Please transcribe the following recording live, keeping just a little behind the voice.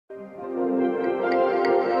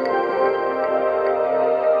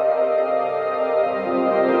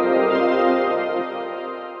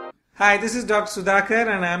Hi, this is Dr. Sudhakar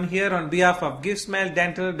and I am here on behalf of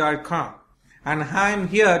GiveSmileDental.com, and I am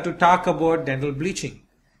here to talk about dental bleaching.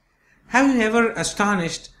 Have you ever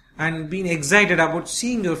astonished and been excited about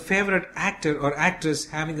seeing your favorite actor or actress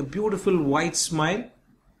having a beautiful white smile?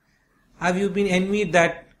 Have you been envied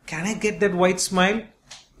that, can I get that white smile?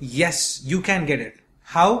 Yes, you can get it.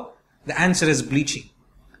 How? The answer is bleaching.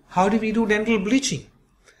 How do we do dental bleaching?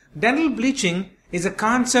 Dental bleaching is a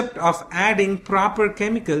concept of adding proper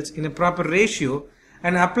chemicals in a proper ratio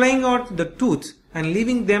and applying out the tooth and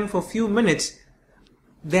leaving them for a few minutes.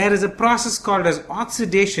 There is a process called as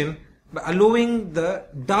oxidation, by allowing the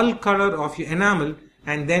dull color of your enamel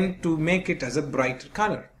and then to make it as a brighter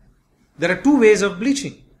color. There are two ways of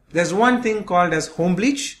bleaching. There's one thing called as home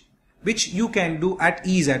bleach, which you can do at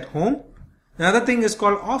ease at home. Another thing is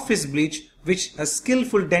called office bleach, which a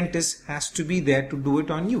skillful dentist has to be there to do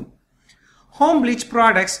it on you. Home bleach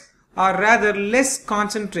products are rather less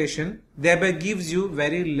concentration, thereby gives you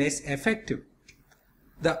very less effective.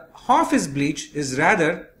 The office bleach is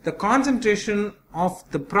rather the concentration of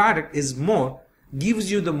the product is more,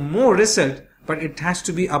 gives you the more result, but it has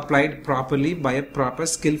to be applied properly by a proper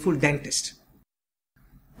skillful dentist.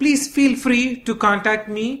 Please feel free to contact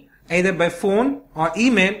me either by phone or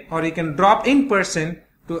email, or you can drop in person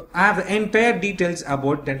to have the entire details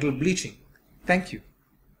about dental bleaching. Thank you.